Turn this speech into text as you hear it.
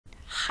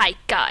Hi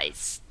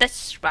guys,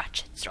 this is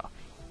Ratchetstraw,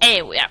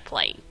 and we are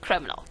playing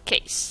Criminal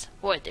Case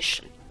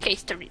Edition,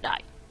 Case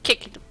 39,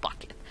 Kicking the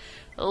Bucket.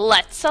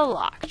 Let's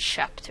unlock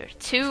Chapter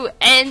 2,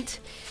 and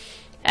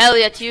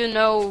Elliot, you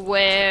know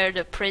where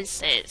the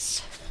prince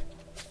is.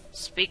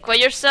 Speak for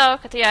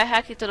yourself. I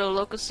hacked into the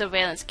local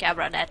surveillance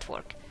camera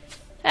network.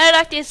 And I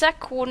like the exact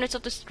coordinates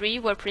of the street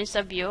where Prince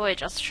Abioye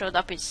just showed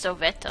up in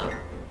Soweto.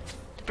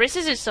 The prince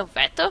is in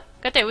Soweto?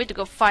 I need to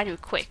go find him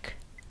quick.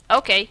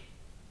 Okay.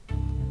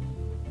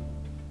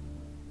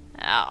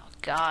 Oh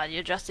god,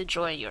 you're just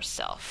enjoying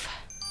yourself.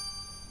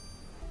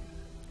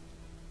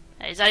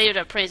 Is that even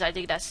the prince? I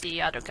think that's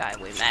the other guy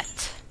we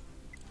met.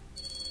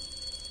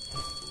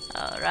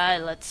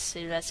 Alright, let's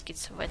see, let's get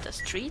Soweto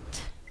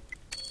Street.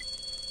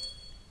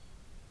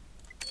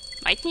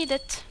 Might need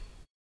it.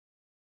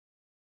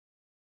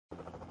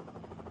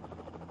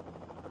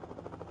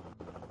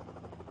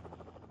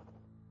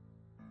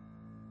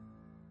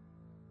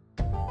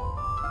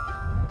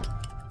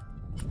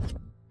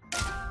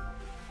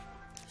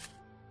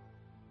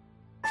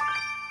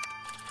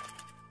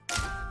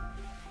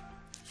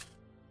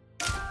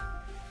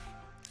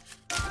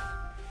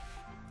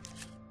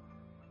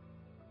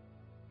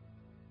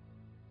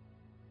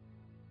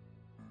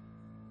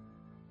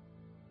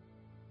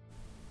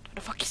 Where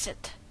the fuck is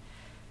it?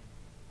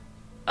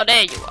 Oh,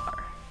 there you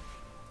are.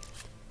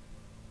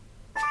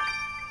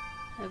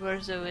 And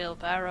where's the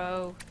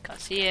wheelbarrow? Can't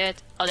see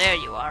it. Oh, there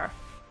you are.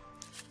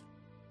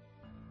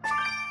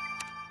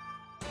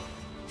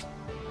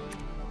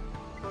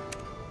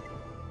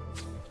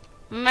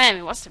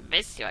 Man, what's the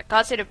miss you? I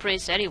can't see the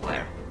prince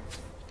anywhere.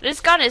 This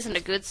gun isn't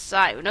a good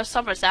sign. We know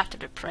someone's after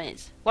the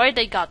prince. What did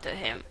they got to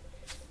him?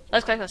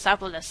 Let's collect a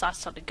sample of the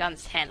size of the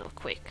gun's handle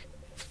quick.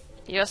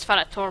 You just found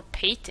a torn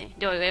painting.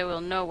 The only way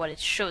we'll know what it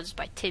shows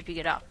by taping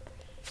it up.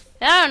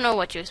 And I don't know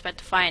what you expect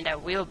to find in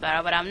that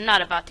wheelbarrow, but I'm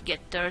not about to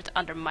get dirt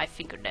under my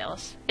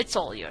fingernails. It's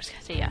all yours,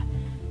 Katia.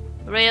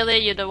 Really?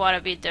 You don't want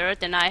to be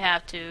dirt and I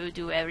have to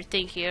do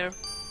everything here?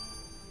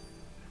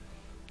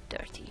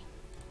 Dirty.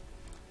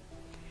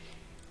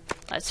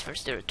 Let's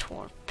first do a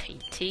torn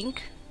painting.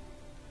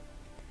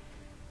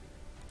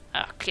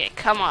 Okay,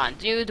 come on,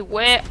 dude.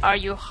 Where are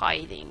you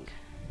hiding?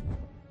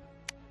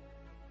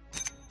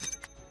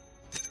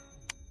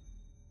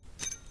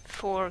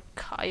 For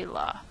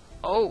Kyla.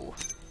 Oh.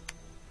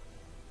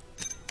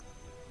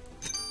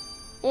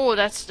 Oh,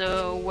 that's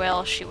the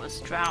well she was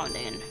drowned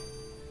in.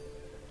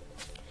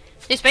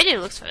 This painting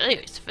looks familiar.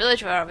 It's the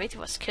village where our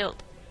victim was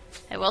killed.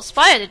 A well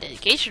spotted. The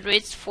dedication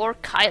reads for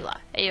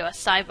Kyla. A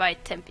assigned by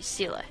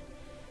Tempisile.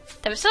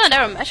 Tempisile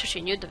never mentioned she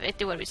knew the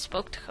victim when we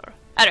spoke to her.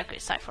 I reckon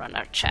it's time for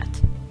another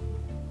chat.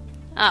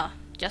 Oh,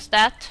 just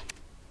that?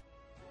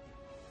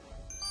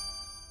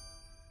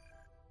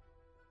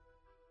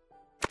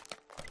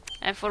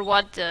 And for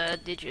what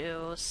did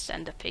you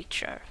send a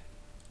picture?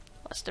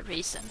 What's the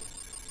reason?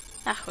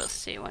 We'll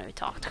see when we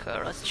talk to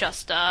her. Let's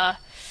just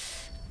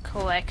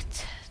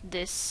collect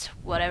this,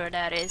 whatever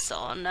that is,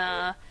 on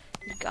the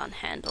gun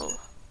handle.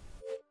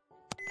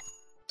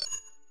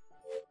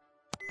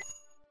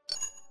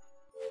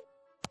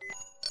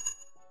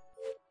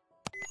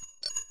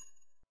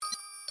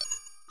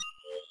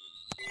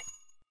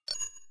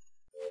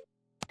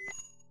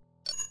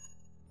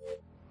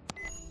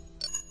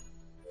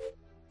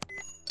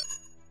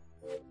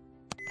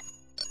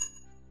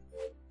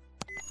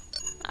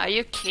 Are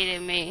you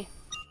kidding me?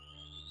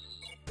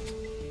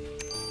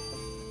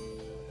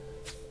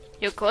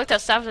 You collect a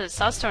sample of the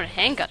Southern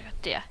handgun,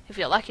 yeah. If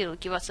you're lucky, it'll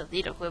give us a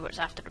lead of whoever's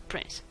after the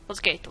prince. Let's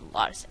get to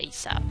Lars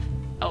ASAP.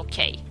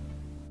 Okay.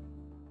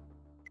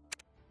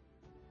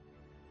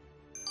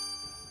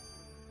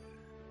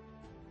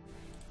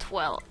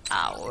 $12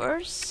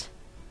 hours.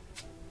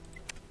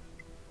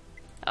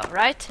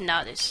 Alright,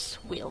 now this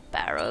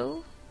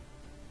wheelbarrow.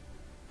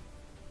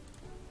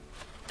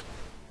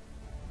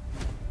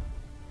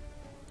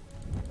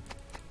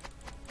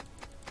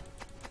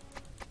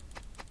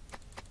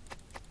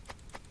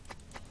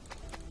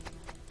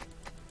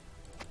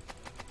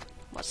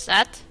 What's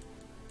that?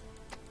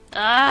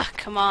 Ah,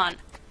 come on.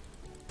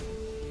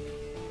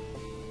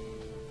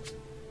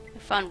 I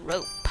found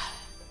rope.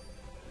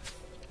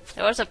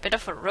 There was a bit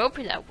of a rope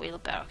in that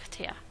wheelbarrow,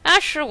 yeah.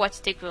 Not sure what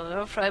stick will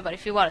go for it, but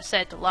if you want to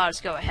say it to Lars,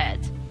 go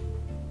ahead.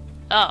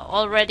 Oh,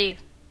 already.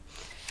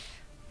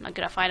 I'm not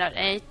gonna find out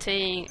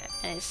anything,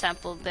 any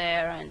sample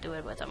there, and do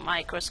it with a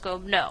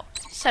microscope. No,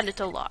 send it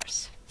to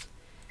Lars.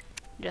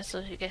 Just so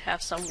you can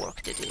have some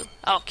work to do.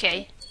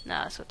 Okay,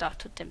 now let's go talk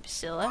to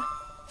Tempisile.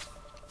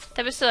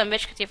 Tempisile,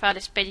 Mitch, you found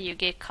this painting you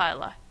gave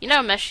Kyla. You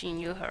never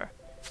mentioned you knew her.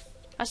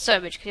 I'm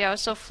sorry, Mitch, I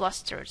was so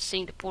flustered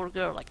seeing the poor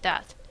girl like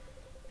that.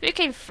 We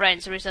became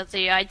friends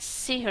recently. I'd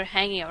seen her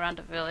hanging around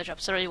the village,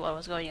 observing what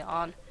was going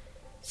on.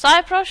 So I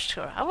approached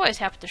her. I'm always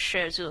happy to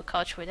share Zulu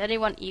culture with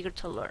anyone eager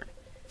to learn.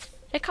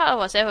 And Kyla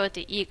was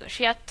evidently eager.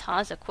 She had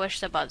tons of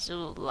questions about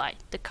Zulu life,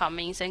 the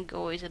comings and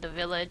goings of the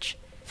village.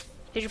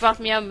 She brought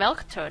me a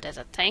milk turd as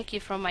a thank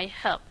you for my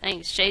help. In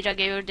exchange, I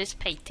gave her this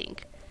painting.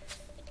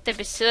 To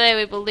be silly,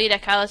 we believe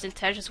that Kyla's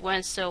intentions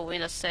weren't so.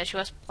 Winda said she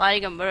was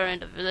planning a murder in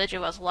the village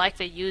and was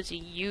likely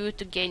using you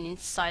to gain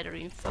insider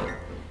info.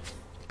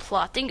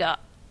 Plotting a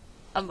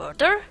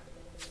murder?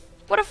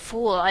 What a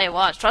fool I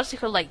was, trusting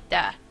her like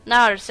that.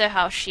 Now I understand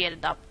how she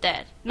ended up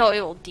dead. No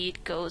evil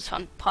deed goes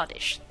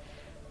unpunished.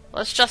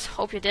 Let's just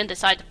hope you didn't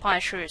decide to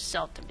punish her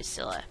yourself, to be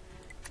silly.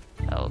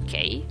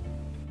 Okay.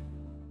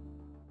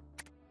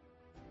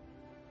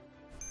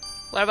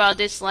 What about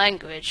this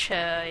language?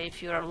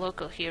 If you're a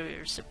local here,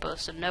 you're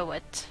supposed to know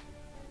it.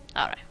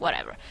 Alright,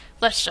 whatever.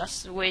 Let's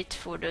just wait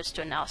for those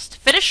to announce to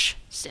finish.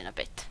 See in a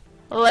bit.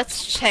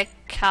 Let's check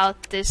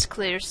out this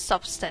clear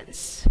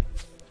substance.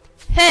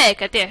 Hey,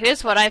 Katia,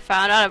 here's what I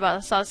found out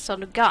about the substance on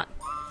the gun.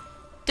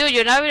 Dude,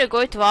 you're not really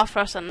going to offer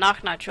us a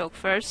knock-knock joke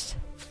first?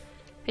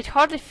 It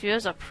hardly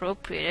feels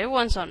appropriate.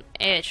 Everyone's on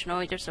edge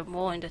knowing there's a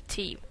mole in the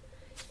team.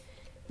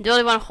 The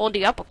only one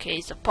holding up okay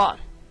is the pawn.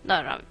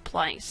 Not that I'm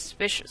implying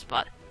suspicious,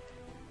 but...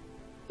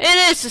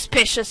 It is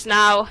suspicious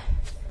now.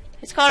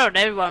 It's hard on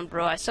everyone,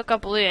 bro. I still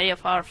can't believe any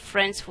of our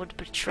friends would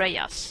betray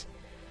us.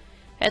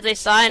 At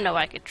least I know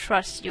I can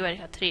trust you and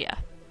Katria.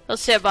 We'll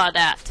see about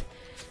that.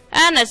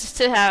 And as I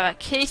still have a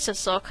case of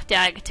so,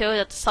 I can tell you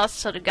that the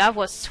substance of the gun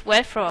was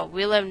sweat from a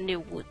Willem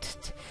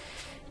Newwood.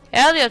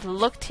 Elliot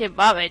looked him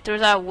up and it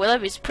turns out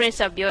Willem is Prince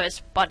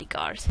Abioye's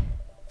bodyguard.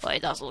 Well, he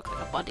doesn't look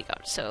like a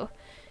bodyguard, so...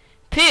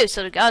 Pew,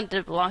 so the gun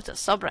did belong to a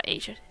Sabra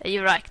agent. And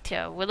you're right,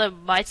 Tia.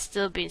 Willem might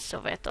still be in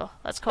Soweto.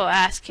 Let's go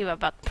ask him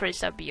about Prince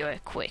Abioye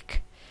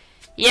quick.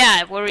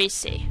 Yeah, where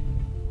is he?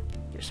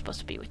 You're supposed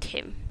to be with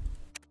him.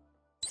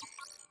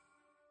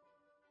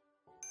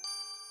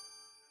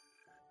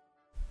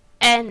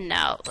 And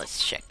now,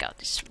 let's check out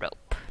this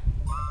rope.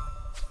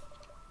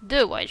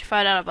 Dude, why did you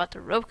find out about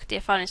the rope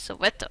they found in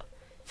Soweto?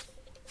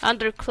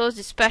 Under close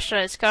inspection,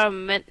 I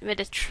discovered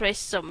made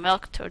traces of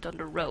milk turd on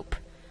the rope.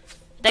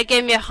 That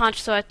gave me a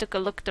hunch, so I took a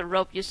look at the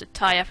rope used to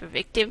tie up a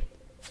victim.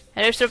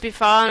 And the rope we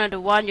found and the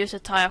one used to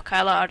tie up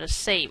Kyla are the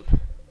same.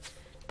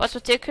 What's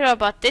particular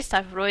about this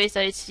type of rope is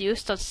that it's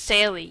used on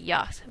sailing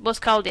yachts,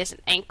 most commonly as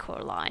an anchor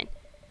line.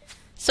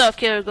 So a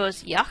killer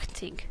goes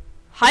yachting.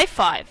 High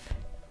five!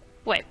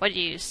 Wait, why do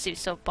you seem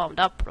so bummed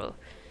up, bro?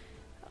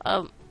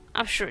 I'm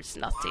sure it's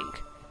nothing.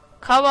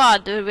 Come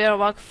on, dude, we're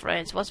among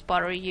friends. What's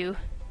bothering you?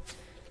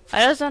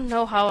 I just don't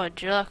know how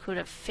Angela could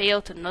have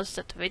failed to notice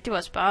that the victim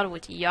was bound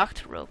with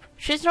yacht rope.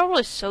 She's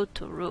normally so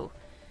thorough.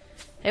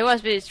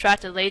 Everyone's been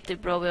distracted lately,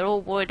 bro. We're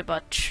all worried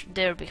about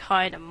they're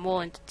behind a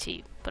mole in the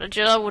team. But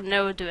Angela would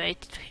never do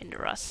anything to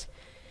hinder us.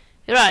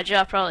 You're right,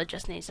 Angela probably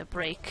just needs a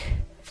break.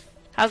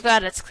 I'm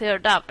glad that's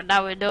cleared up, and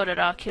now we know that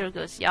our killer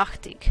goes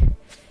yachting.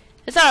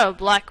 Is that a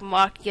black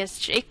mark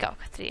against Jacob,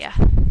 Katria?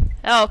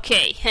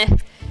 Okay.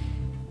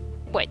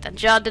 Wait,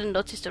 Angela didn't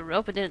notice the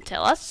rope and didn't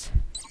tell us?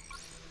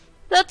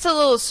 That's a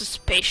little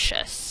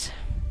suspicious.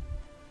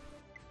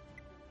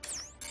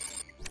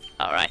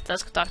 Alright,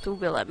 let's go talk to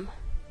Willem.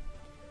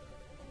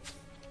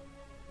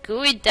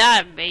 Good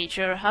day,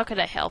 Major. How can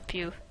I help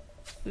you?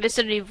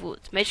 Mr. Wood,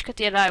 Major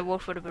Katia and I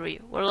work for the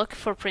Bureau. We're looking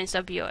for Prince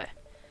Abioye.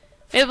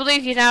 We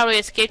believe he narrowly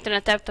escaped an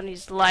attempt on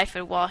his life,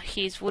 and while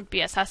his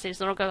would-be assassin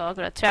is no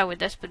longer a threat, we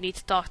desperately need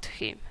to talk to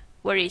him.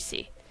 Where is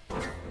he?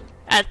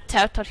 An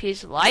attempt on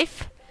his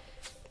life?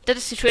 That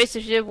the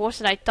situation is worse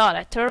than I thought.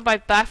 I turned my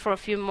back for a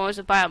few moments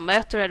to buy a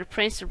meter and the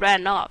prince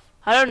ran off.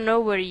 I don't know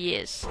where he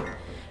is.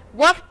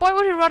 What? Why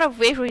would he run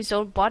away from his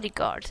own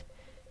bodyguard?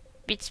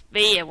 Beats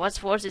me, and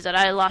what's worse is that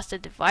I lost the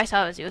device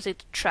I was using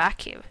to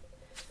track him.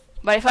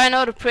 But if I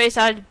know the prince,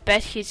 I'd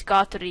bet he's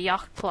got to the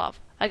yacht club.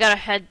 I gotta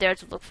head there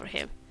to look for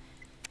him.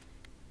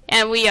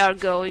 And we are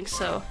going,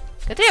 so...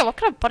 Katia, what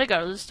kind of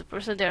bodyguard is the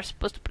person they're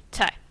supposed to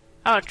protect?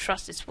 I don't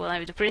trust this one.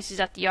 If the prince is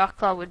at the yacht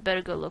club, we'd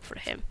better go look for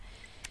him.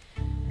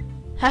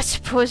 I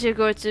suppose you're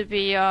going to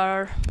be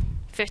our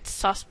 5th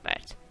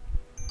suspect.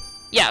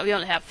 Yeah, we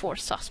only have 4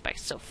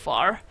 suspects so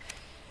far.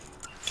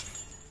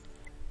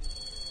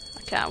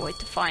 I can't wait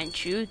to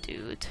find you,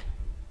 dude.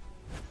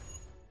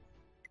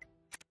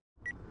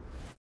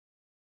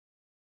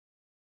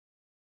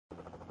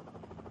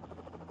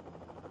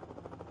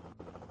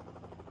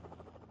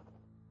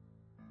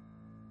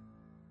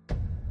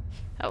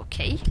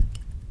 Okay.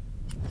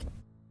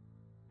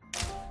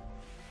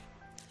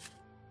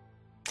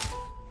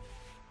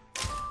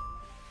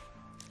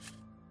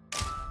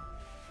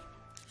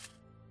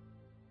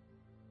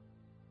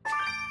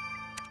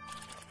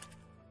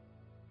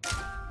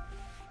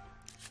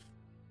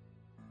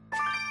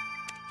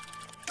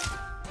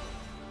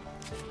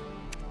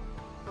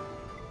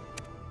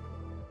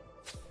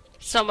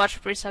 So much for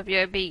Prince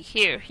Abioye being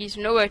here. He's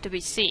nowhere to be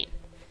seen.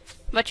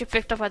 But you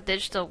picked up a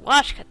digital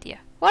watch, Katia.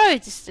 What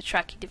is this the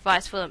tracking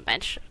device for the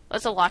mention?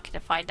 Let's unlock it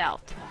and find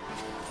out.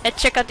 And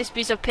check out this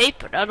piece of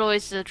paper. Not only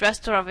is the address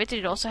to our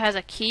it also has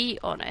a key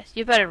on it.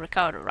 You better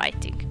recover the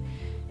writing.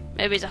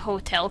 Maybe it's a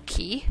hotel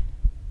key.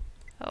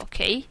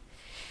 Okay.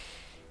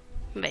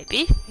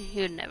 Maybe.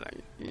 You never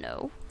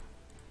know.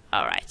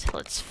 Alright,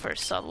 let's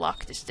first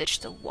unlock this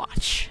digital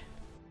watch.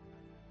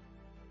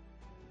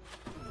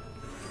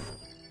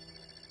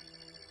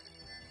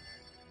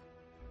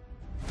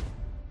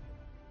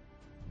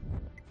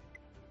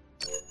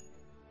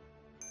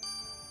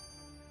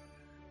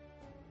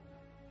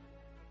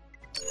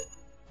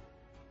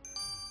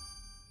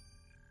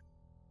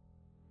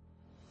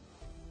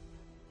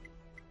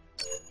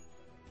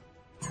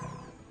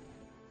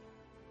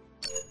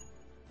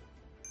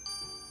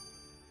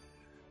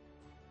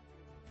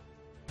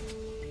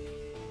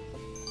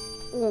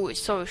 Ooh,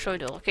 it's so showing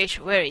the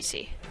location. Where is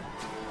he?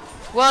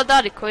 Well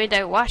done, the coin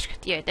that watch.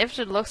 Yeah, it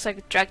definitely looks like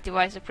the track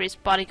device the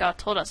priest bodyguard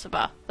told us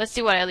about. Let's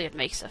see what Elliot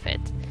makes of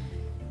it.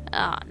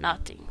 Ah,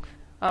 nothing.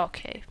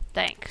 Okay,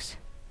 thanks.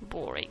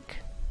 Boring.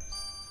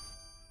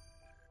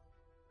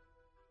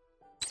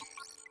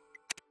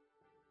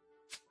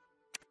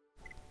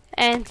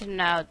 And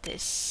now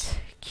this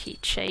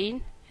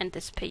keychain and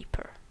this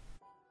paper.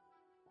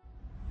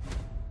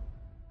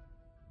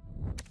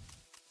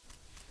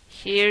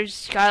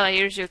 Here's Kyla,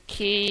 here's your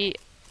key.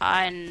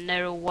 I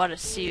never want to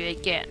see you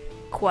again.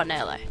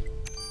 Quanelle.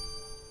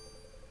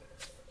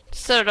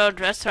 So don't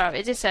dress her up.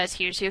 It just says,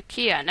 here's your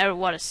key. I never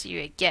want to see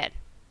you again.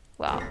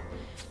 Wow.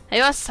 And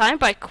it was signed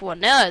by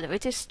Quanelle,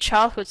 with his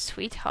childhood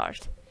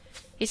sweetheart.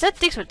 He said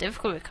things were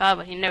difficult with Kyle,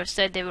 but he never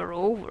said they were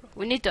over.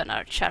 We need to have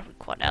another chat with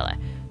Quanelle.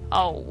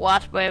 Oh,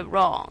 what went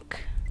wrong?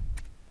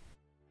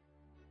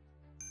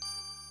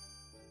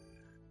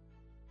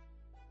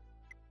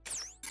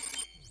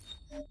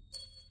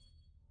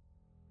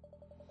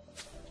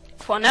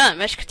 Quanelle,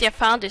 Meshkatia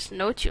found this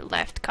note you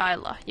left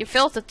Kyla. You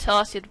failed to tell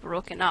us you'd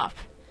broken up.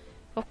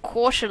 Of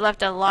course you left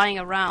that lying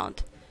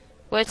around.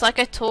 Well, it's like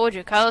I told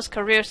you, Kyla's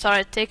career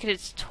started taking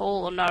its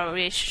toll on our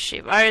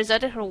relationship. I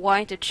resented her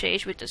wanting to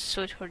change with to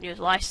suit her new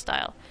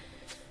lifestyle.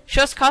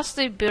 She was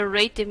constantly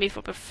berating me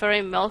for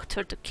preferring milk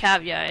to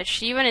caviar, and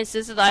she even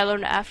insisted I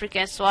learn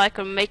African so I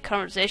could make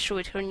conversation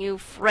with her new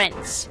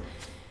friends.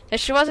 And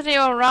she wasn't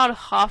even around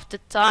half the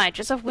time.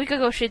 Just a week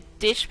ago she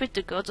ditched me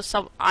to go to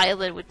some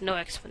island with no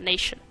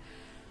explanation.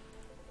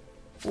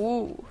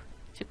 Ooh,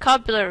 you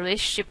can't build a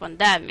relationship on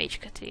that, Mage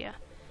Katia.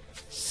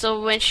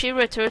 So when she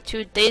returned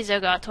 2 days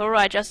ago, I told her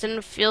I just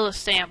didn't feel the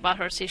same about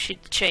her since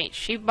she'd changed.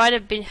 She might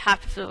have been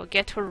happy to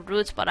forget her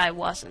roots, but I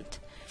wasn't.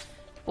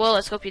 Well,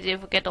 let's hope you didn't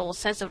forget the whole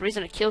sense of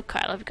reason to kill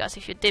Kyla, because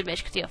if you did,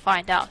 Mage Katia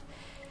find out.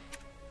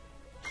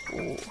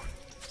 Ooh.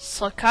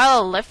 So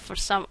Kyla left for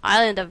some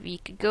island a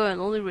week ago and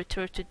only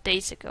returned 2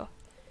 days ago.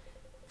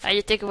 Are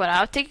you thinking what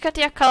I was thinking,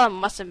 Katia? Kyla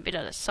must have been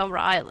on a summer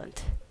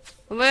island.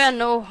 We may not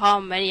know how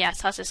many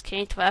assassins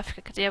came to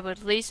Africa, Katia, but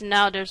at least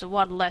now there's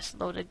one less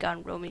loaded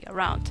gun roaming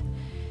around.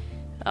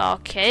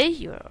 Okay,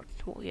 you're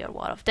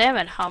one of them,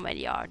 and how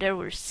many are there?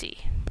 We'll see.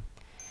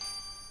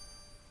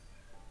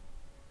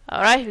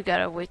 Alright, we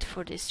gotta wait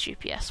for this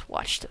GPS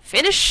watch to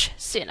finish.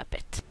 See you in a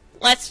bit.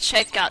 Let's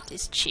check out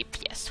this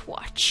GPS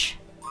watch.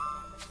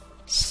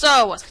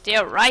 So, was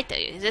Katia right?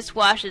 Is this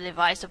watch the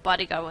device the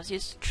bodyguard was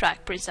used to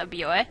track Prince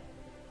Abioye?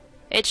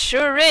 It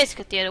sure is,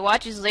 Katia. The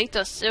watch is linked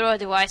to a serial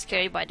device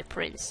carried by the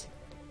prince,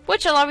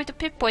 which allows me to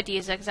pinpoint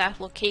his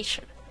exact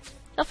location.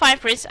 You'll find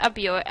Prince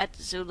Abioye at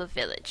the Zulu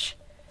village.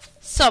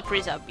 So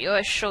Prince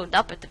Abioye showed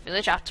up at the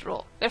village after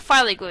all. We're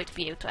finally going to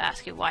be able to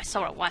ask him why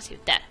someone wants him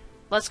dead.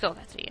 Let's go,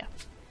 Katia.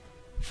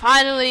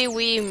 Finally,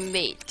 we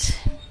meet.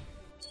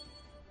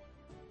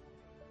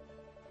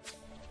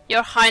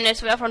 Your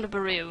Highness, we are from the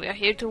Bureau. We are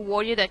here to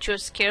warn you that you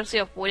have scarcely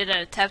avoided an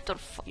attempt on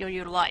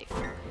your life.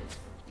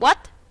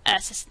 What? An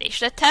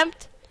assassination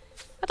attempt?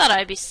 I thought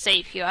I'd be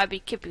safe here. I'd be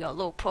keeping a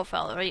low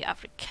profile already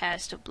after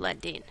cast to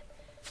blend in.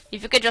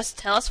 If you could just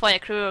tell us why a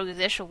criminal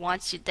organization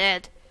wants you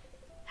dead.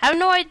 I have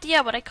no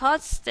idea, but I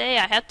can't stay.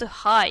 I had to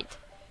hide.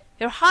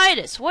 Your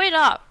Highness, wait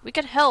up. We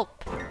can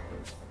help.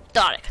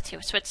 Darn it,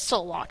 we spent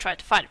so long trying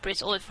to find the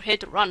prince only for him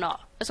to run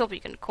off. Let's hope you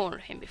can corner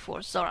him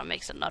before Zora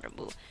makes another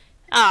move.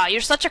 Ah,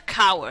 you're such a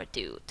coward,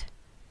 dude.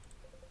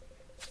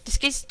 This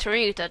case is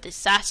turning into a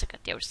disaster,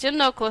 Katia. We're still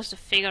no close to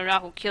figuring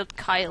out who killed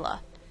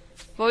Kyla.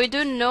 But we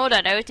do know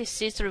that everything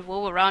seems to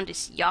revolve around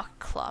this yacht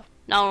club.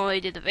 Not only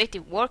did the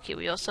victim work here,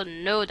 we also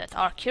know that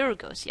our hero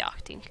goes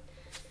yachting.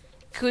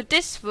 Could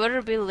this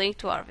murder be linked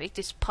to our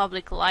victim's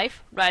public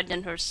life, rather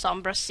than her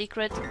Sombra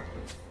secret?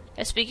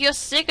 And speaking of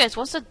secrets,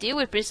 what's the deal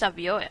with Prince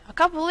Abioye? I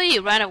can't believe he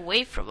ran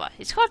away from us.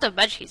 It's hard to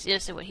imagine he's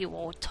innocent when he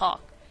won't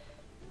talk.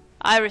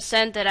 I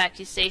resent that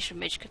accusation,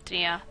 Mage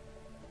Katrina.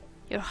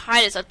 Your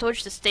Highness, I told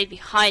you to stay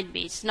behind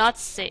me. It's not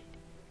safe.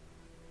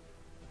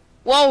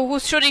 Whoa,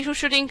 who's shooting? Who's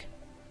shooting?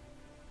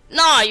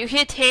 No, you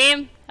hit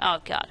him? Oh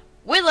god.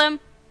 Willem!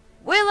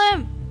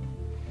 Willem!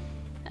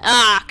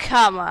 Ah,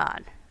 come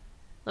on.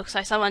 Looks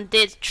like someone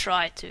did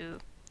try to...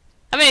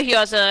 I mean, he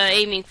was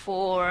aiming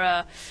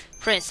for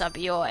Prince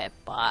Abioye,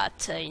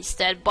 but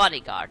instead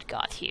bodyguard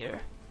got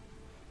here.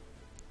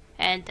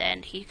 And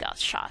then he got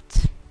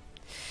shot.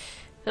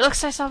 It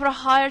looks like someone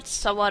hired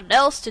someone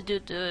else to do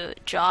the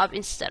job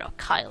instead of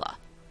Kyla.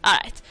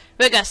 Alright,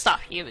 we're gonna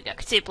stop here. We're gonna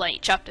continue playing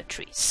chapter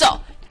 3.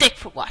 So, thanks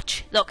for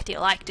watching. Look, if you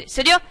liked this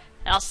video,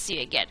 and I'll see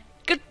you again.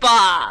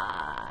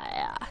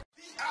 Goodbye!